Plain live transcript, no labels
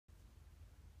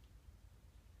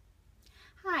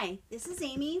Hi, this is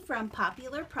Amy from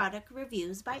Popular Product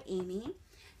Reviews by Amy.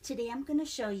 Today I'm going to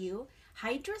show you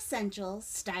Hydrocentials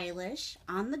Stylish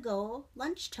On-the-Go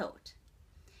Lunch Tote.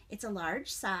 It's a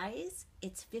large size.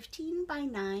 It's 15 by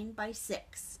 9 by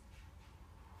 6.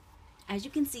 As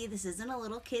you can see, this isn't a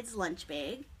little kid's lunch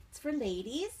bag. It's for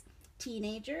ladies,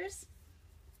 teenagers.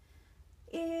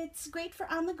 It's great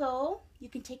for on the go. You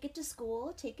can take it to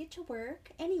school, take it to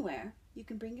work, anywhere. You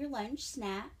can bring your lunch,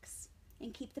 snacks,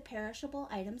 and keep the perishable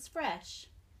items fresh,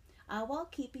 all while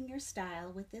keeping your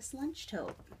style with this lunch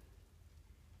tote.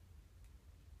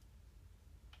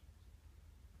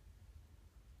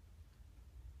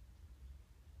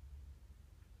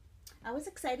 I was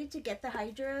excited to get the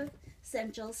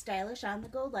Hydrocentials Stylish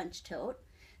On-the-Go Lunch Tote.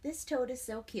 This tote is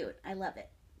so cute. I love it.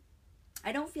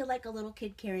 I don't feel like a little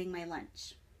kid carrying my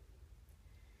lunch.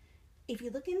 If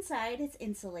you look inside, it's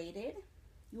insulated.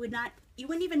 You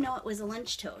wouldn't even know it was a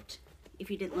lunch tote if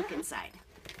you didn't look inside.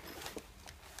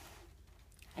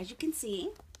 As you can see,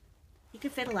 you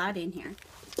could fit a lot in here.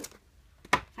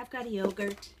 I've got a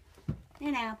yogurt,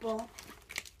 an apple,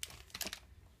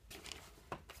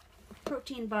 a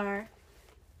protein bar,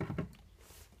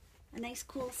 a nice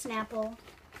cool Snapple,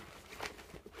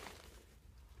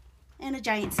 and a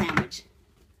giant sandwich.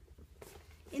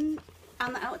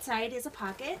 On the outside is a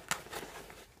pocket.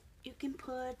 You can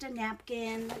put a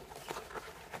napkin.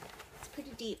 It's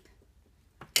pretty deep.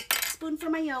 Spoon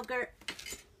for my yogurt.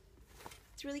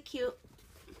 It's really cute.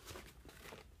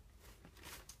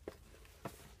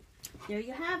 There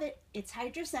you have it. It's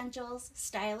Hydrocentials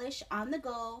Stylish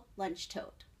On-the-Go Lunch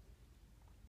Tote.